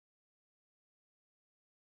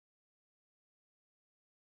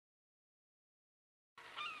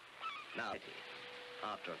Now,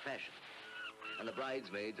 after a fashion, and the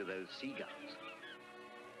bridesmaids are those seagulls.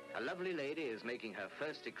 A lovely lady is making her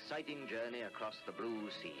first exciting journey across the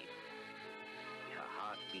blue sea. Her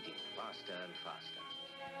heart beating faster and faster.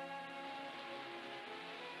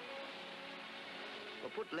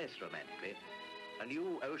 Or put less romantically, a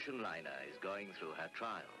new ocean liner is going through her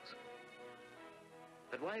trials.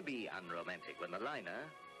 But why be unromantic when the liner,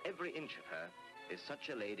 every inch of her, is such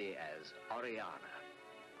a lady as Oriana?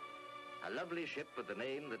 A lovely ship with the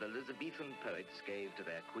name that Elizabethan poets gave to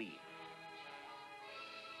their queen.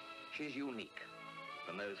 She's unique,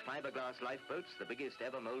 from those fiberglass lifeboats, the biggest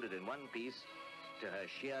ever molded in one piece, to her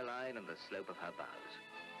sheer line and the slope of her bows.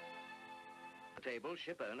 At the table,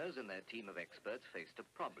 ship owners and their team of experts faced a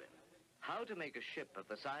problem. How to make a ship of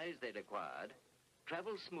the size they required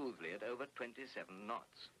travel smoothly at over 27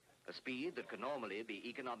 knots, a speed that can normally be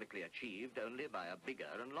economically achieved only by a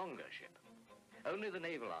bigger and longer ship. Only the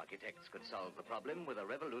naval architects could solve the problem with a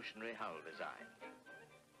revolutionary hull design.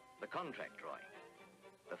 The contract drawing,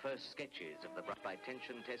 the first sketches of the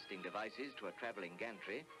by-tension testing devices to a traveling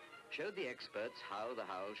gantry, showed the experts how the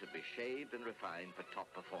hull should be shaved and refined for top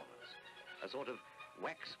performance, a sort of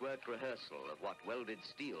waxwork rehearsal of what welded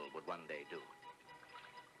steel would one day do.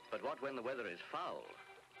 But what when the weather is foul?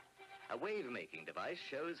 A wave-making device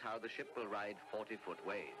shows how the ship will ride 40-foot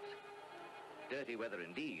waves. Dirty weather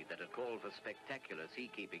indeed that had called for spectacular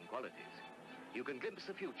sea-keeping qualities. You can glimpse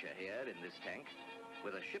the future here in this tank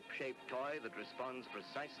with a ship-shaped toy that responds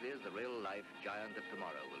precisely as the real-life giant of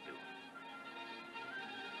tomorrow will do.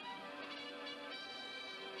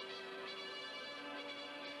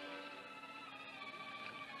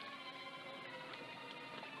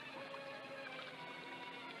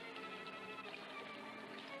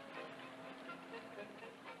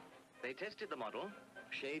 They tested the model,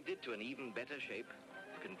 shaved it to an even better shape,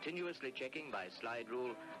 continuously checking by slide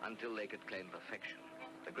rule until they could claim perfection.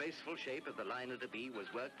 The graceful shape of the liner-to-be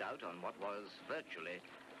was worked out on what was virtually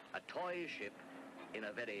a toy ship in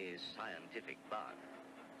a very scientific bath.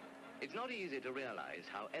 It's not easy to realize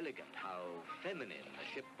how elegant, how feminine a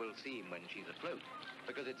ship will seem when she's afloat,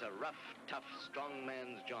 because it's a rough, tough, strong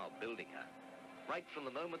man's job building her, right from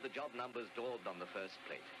the moment the job numbers daubed on the first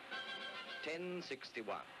plate.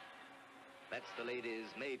 1061. That's the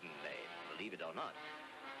lady's maiden name, believe it or not.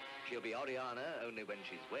 She'll be Oriana only when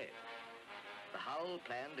she's wed. The hull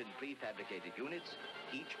planned in prefabricated units,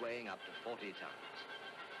 each weighing up to 40 tons.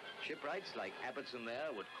 Shipwrights like Abbottson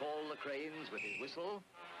there would call the cranes with his whistle,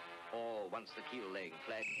 or once the keel-laying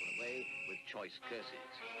flag put away, with choice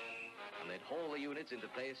curses. And they'd haul the units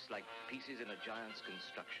into place like pieces in a giant's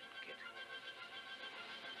construction kit.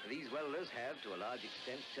 These welders have, to a large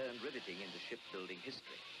extent, turned riveting into shipbuilding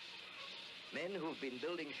history. Men who've been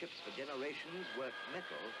building ships for generations work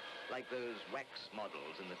metal like those wax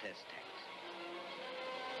models in the test tanks.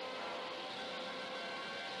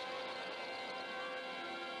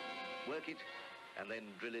 Work it, and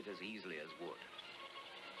then drill it as easily as wood.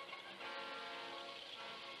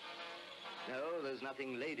 No, there's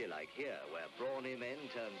nothing ladylike here, where brawny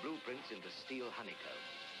men turn blueprints into steel honeycomb,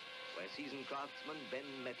 where seasoned craftsmen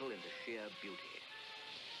bend metal into sheer beauty.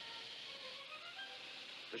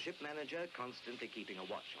 The ship manager constantly keeping a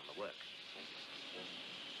watch on the work.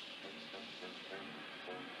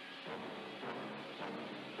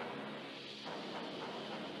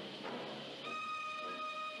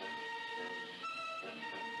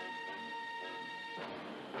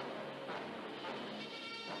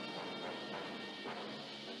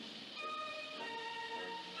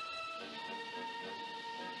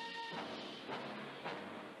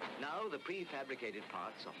 Now the prefabricated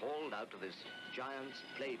parts are hauled out to this giant's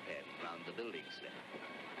playpen round the building slip,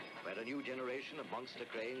 where a new generation of monster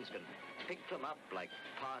cranes can pick them up like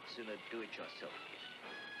parts in a do-it-yourself kit.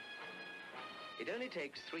 It only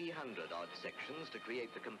takes 300-odd sections to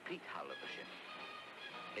create the complete hull of the ship.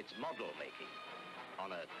 It's model making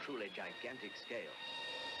on a truly gigantic scale.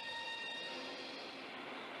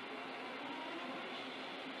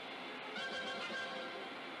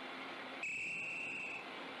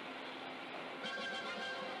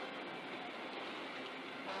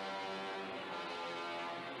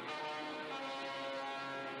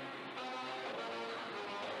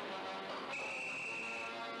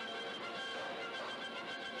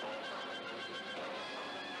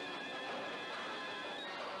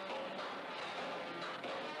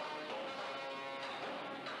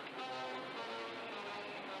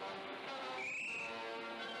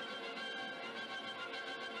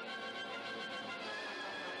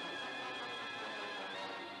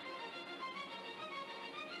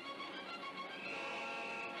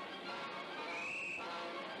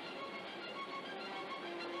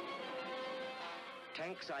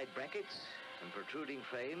 bankside brackets and protruding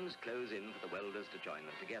frames close in for the welders to join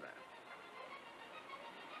them together,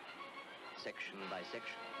 section by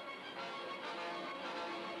section.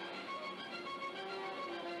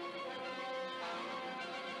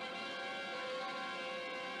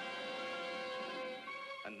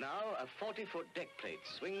 And now a 40-foot deck plate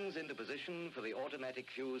swings into position for the automatic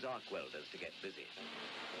fuse arc welders to get busy.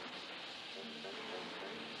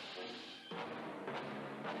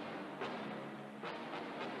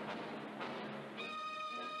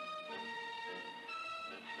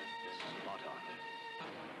 Spot on.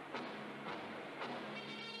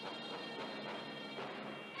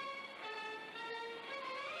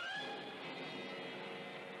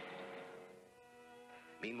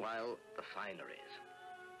 Meanwhile, the fineries.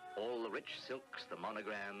 All the rich silks, the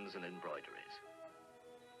monograms and embroideries.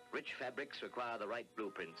 Rich fabrics require the right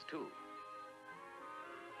blueprints too.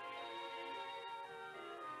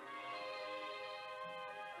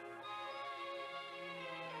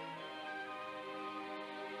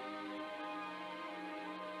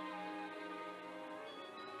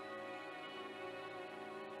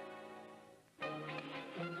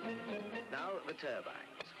 Now the turbines.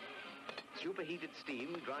 Superheated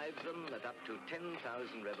steam drives them at up to 10,000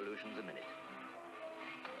 revolutions a minute.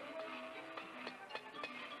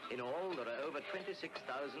 In all, there are over 26,000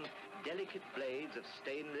 delicate blades of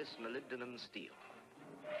stainless molybdenum steel.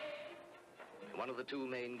 One of the two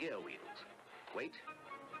main gear wheels. Weight,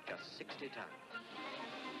 just 60 tons.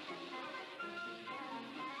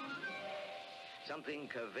 Something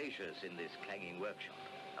curvaceous in this clanging workshop.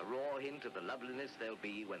 A raw hint of the loveliness there'll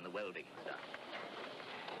be when the welding's done.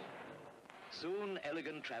 Soon,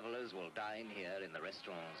 elegant travelers will dine here in the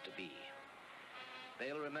restaurants to be.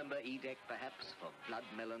 They'll remember Edek, perhaps, for blood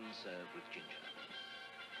melon served with ginger,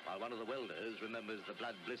 while one of the welders remembers the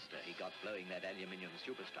blood blister he got blowing that aluminium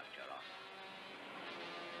superstructure off.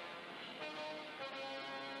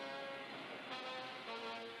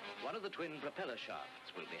 One of the twin propeller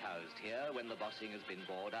shafts will be housed here when the bossing has been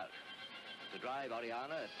bored out, to drive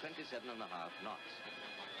Oriana at 27.5 knots.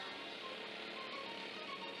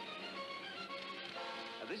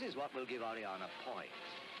 This is what will give Oriana poise,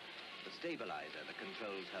 the stabilizer that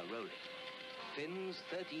controls her rolling. Fins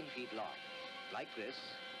 13 feet long, like this,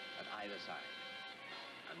 at either side.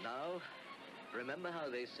 And now, remember how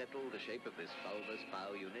they settled the shape of this bulbous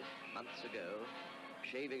bow unit months ago,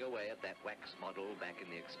 shaving away at that wax model back in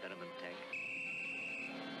the experiment tank?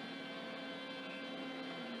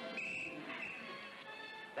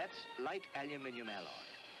 That's light aluminium alloy.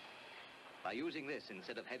 By using this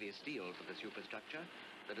instead of heavy steel for the superstructure,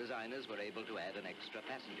 the designers were able to add an extra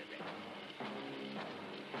passenger deck.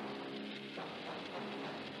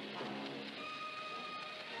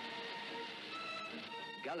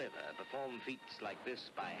 Gulliver performed feats like this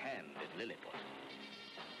by hand in Lilliput.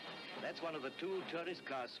 That's one of the two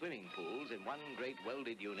tourist-class swimming pools in one great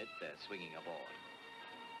welded unit they're swinging aboard.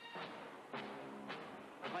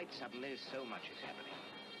 Quite suddenly, so much is happening.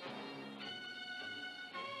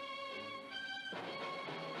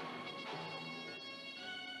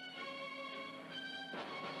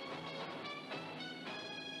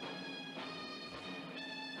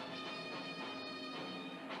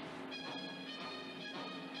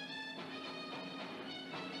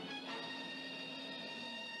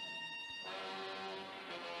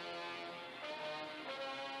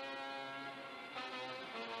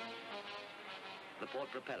 The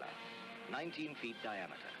port propeller, 19 feet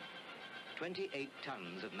diameter, 28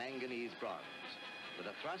 tons of manganese bronze, with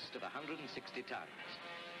a thrust of 160 tons,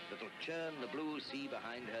 that'll churn the blue sea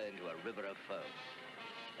behind her into a river of foam.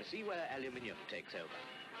 A sea where aluminium takes over.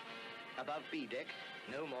 Above B deck,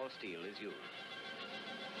 no more steel is used.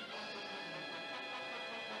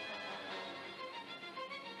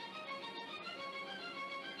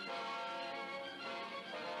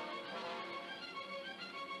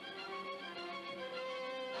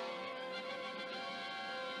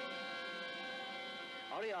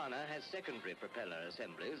 Oriana has secondary propeller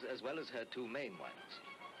assemblies as well as her two main ones,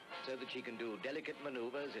 so that she can do delicate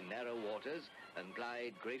maneuvers in narrow waters and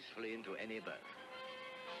glide gracefully into any berth.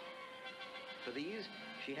 For these,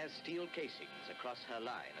 she has steel casings across her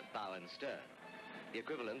line at bow and stern, the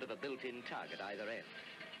equivalent of a built-in tug at either end.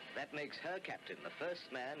 That makes her captain the first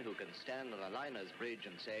man who can stand on a liner's bridge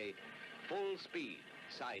and say, "Full speed,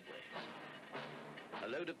 sideways." A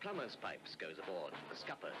load of plumber's pipes goes aboard, the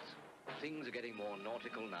scuppers. Things are getting more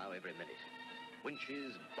nautical now every minute.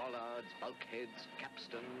 Winches, bollards, bulkheads,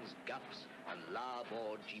 capstans, guffs, and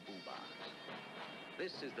larboard jeeboobahs.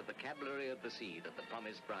 This is the vocabulary of the sea that the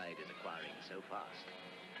promised bride is acquiring so fast.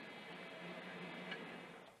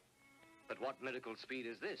 But what miracle speed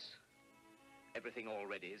is this? Everything all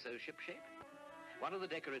ready so shipshape? One of the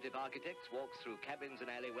decorative architects walks through cabins and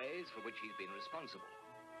alleyways for which he's been responsible.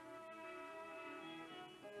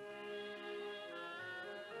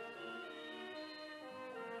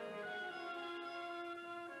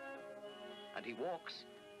 And he walks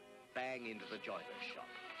bang into the joiner's shop.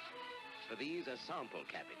 For these are sample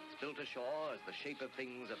cabins built ashore as the shape of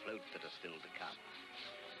things afloat that are still to come.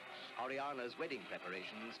 Oriana's wedding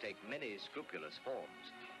preparations take many scrupulous forms.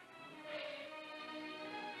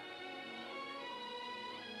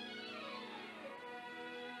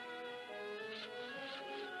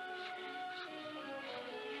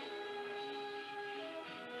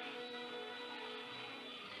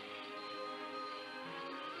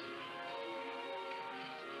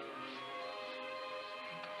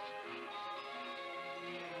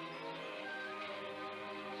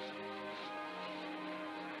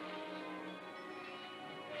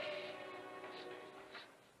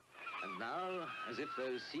 And now, as if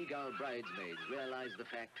those seagull bridesmaids realize the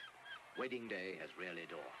fact, wedding day has really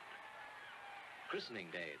dawned. Christening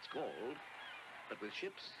day, it's called, but with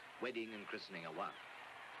ships, wedding and christening are one.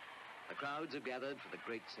 The crowds have gathered for the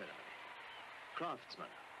great ceremony. Craftsmen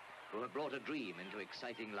who have brought a dream into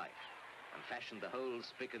exciting life and fashioned the whole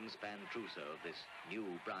spick and span trousseau of this new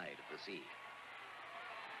bride of the sea.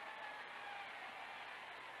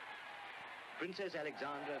 Princess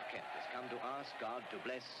Alexandra of Kent has come to ask God to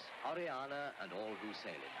bless Oriana and all who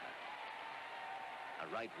sail in her.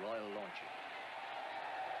 A right royal launching.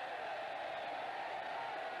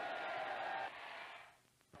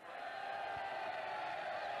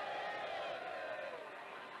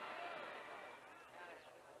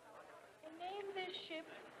 Name this ship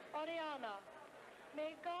Oriana.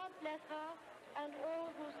 May God bless her and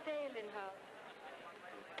all who sail in her.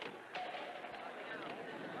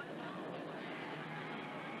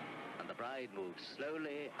 The bride moves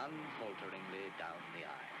slowly, unfalteringly down the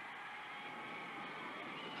aisle.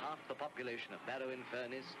 With half the population of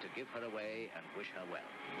Barrow-in-Furness to give her away and wish her well.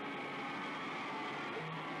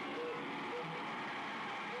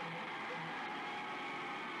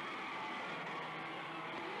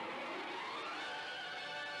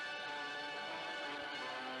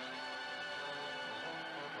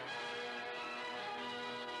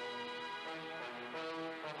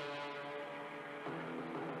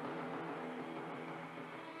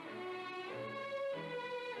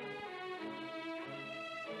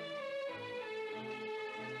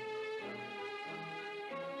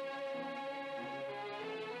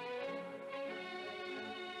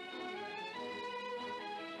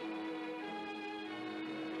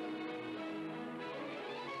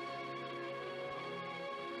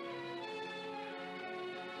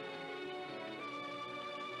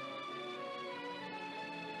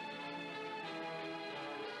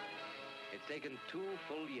 It's taken 2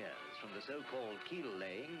 full years from the so-called keel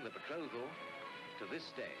laying, the betrothal, to this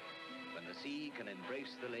day, when the sea can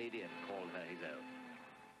embrace the lady and call her his own.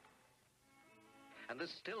 And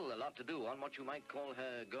there's still a lot to do on what you might call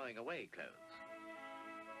her going-away clothes.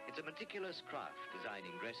 It's a meticulous craft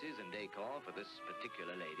designing dresses and decor for this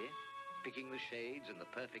particular lady, picking the shades and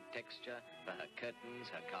the perfect texture for her curtains,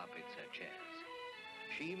 her carpets, her chairs.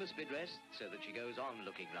 She must be dressed so that she goes on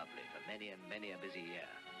looking lovely for many and many a busy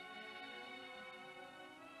year.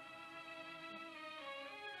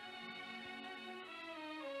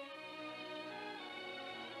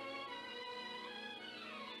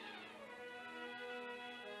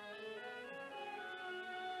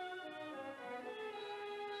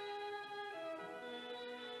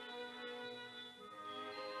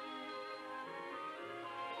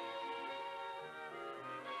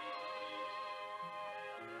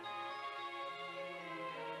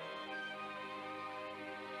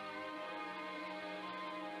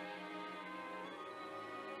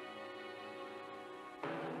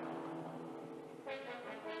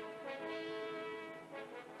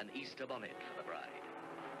 An Easter bonnet for the bride.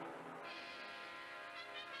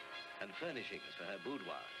 And furnishings for her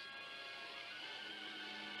boudoirs.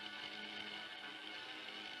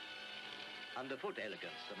 Underfoot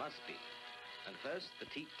elegance there must be. And first, the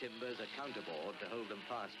teak timbers are counterboard to hold them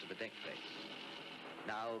fast to the deck plates.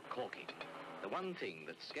 Now, caulking. The one thing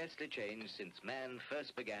that's scarcely changed since man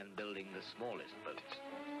first began building the smallest boats.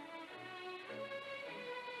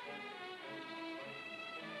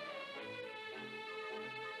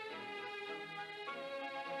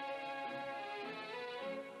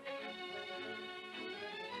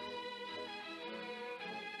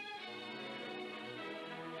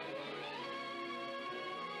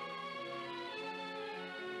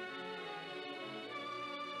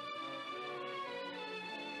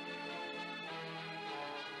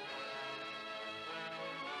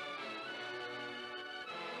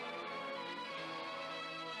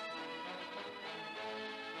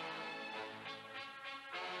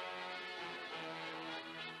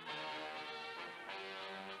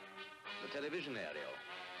 television aerial,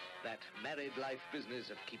 that married life business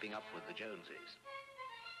of keeping up with the Joneses.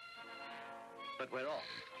 But we're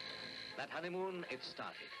off. That honeymoon, it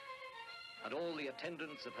started. And all the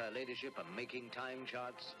attendants of her ladyship are making time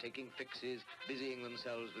charts, taking fixes, busying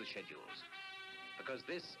themselves with schedules. Because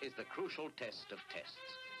this is the crucial test of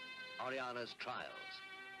tests, Oriana's trials.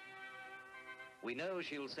 We know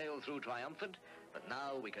she'll sail through triumphant, but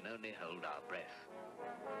now we can only hold our breath.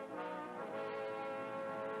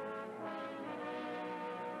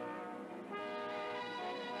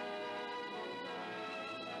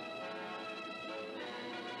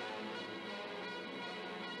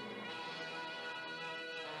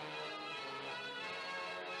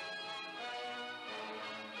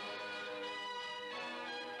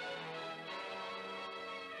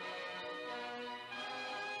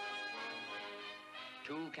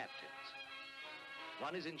 Two captains.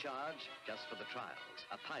 One is in charge just for the trials,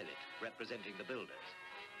 a pilot representing the builders.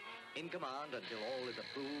 In command until all is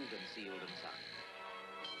approved and sealed and signed.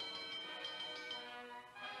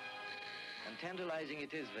 And tantalizing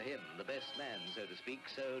it is for him, the best man, so to speak,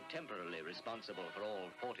 so temporarily responsible for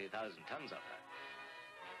all 40,000 tons of her.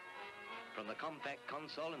 From the compact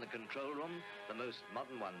console in the control room, the most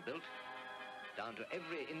modern one built, down to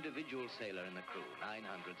every individual sailor in the crew, 900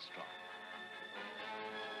 strong.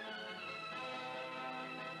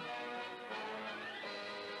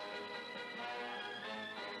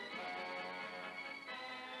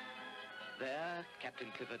 There, Captain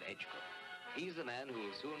Clifford Edgecote. He's the man who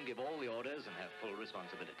will soon give all the orders and have full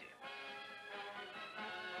responsibility.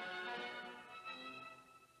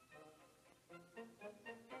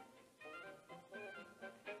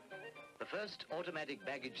 The first automatic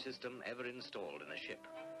baggage system ever installed in a ship.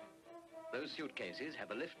 Those suitcases have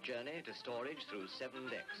a lift journey to storage through 7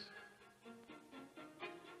 decks.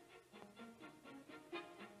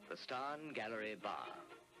 The Starn Gallery Bar,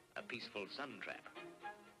 a peaceful sun trap.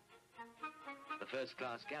 The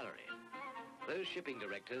first-class gallery. Those shipping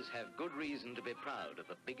directors have good reason to be proud of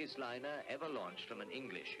the biggest liner ever launched from an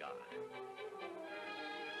English yard.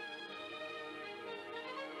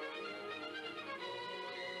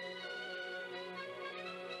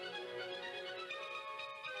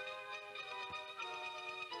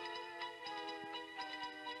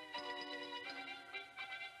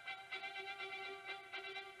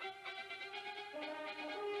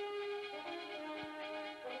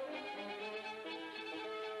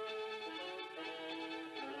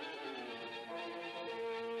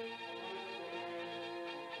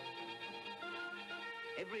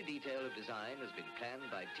 Every detail of design has been planned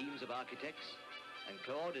by teams of architects and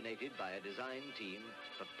coordinated by a design team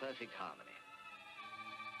for perfect harmony.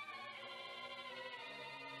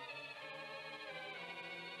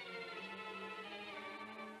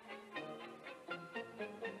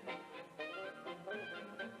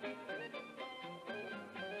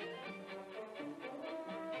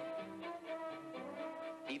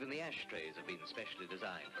 Even the ashtrays have been specially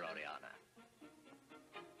designed for Oriana.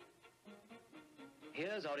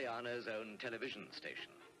 Here's Oriana's own television station.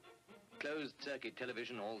 Closed-circuit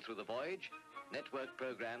television all through the voyage, network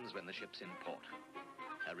programs when the ship's in port.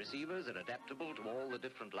 Her receivers are adaptable to all the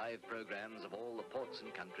different live programs of all the ports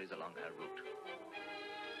and countries along her route.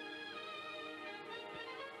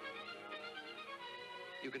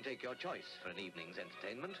 You can take your choice for an evening's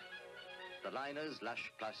entertainment. The liner's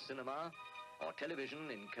lush plush cinema, or television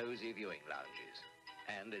in cozy viewing lounges,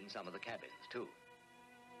 and in some of the cabins, too.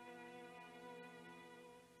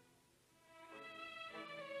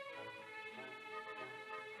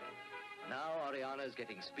 Now Oriana's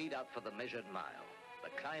getting speed up for the measured mile,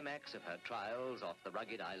 the climax of her trials off the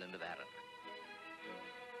rugged island of Arran.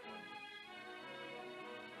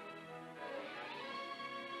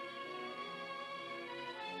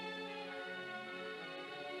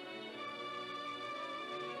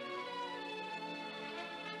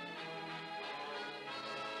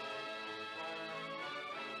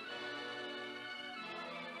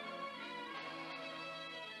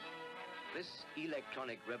 This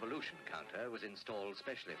electronic revolution counter was installed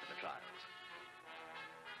specially for the trials.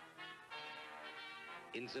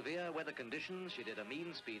 In severe weather conditions, she did a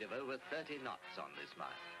mean speed of over 30 knots on this mile.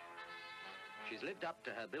 She's lived up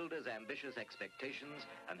to her builder's ambitious expectations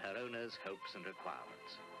and her owner's hopes and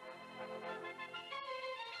requirements.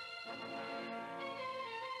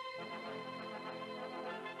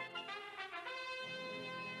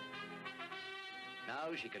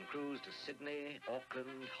 Now she can cruise to Sydney,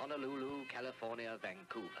 Auckland, Honolulu, California,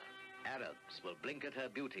 Vancouver. Arabs will blink at her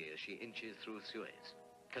beauty as she inches through Suez.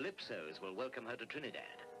 Calypsos will welcome her to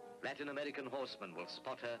Trinidad. Latin American horsemen will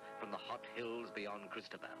spot her from the hot hills beyond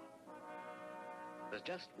Cristobal. There's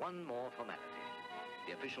just one more formality.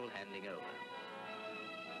 the official handing over.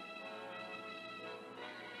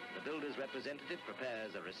 The builder's representative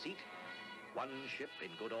prepares a receipt, one ship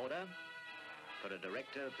in good order, for a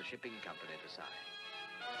director of the shipping company to sign.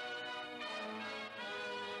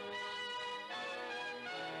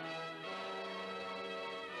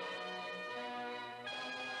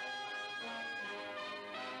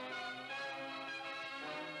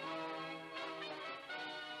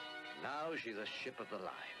 Now she's a ship of the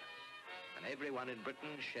line, and everyone in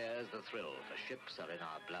Britain shares the thrill, for ships are in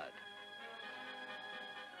our blood.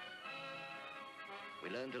 We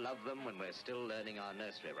learn to love them when we're still learning our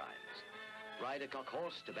nursery rhymes. Ride a cock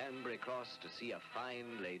horse to Banbury Cross to see a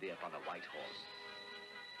fine lady upon a white horse.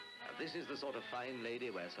 Now, this is the sort of fine lady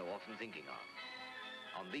we're so often thinking of,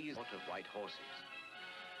 on these sort of white horses.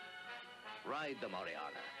 Ride them,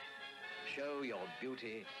 Oriana. Show your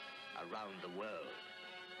beauty around the world.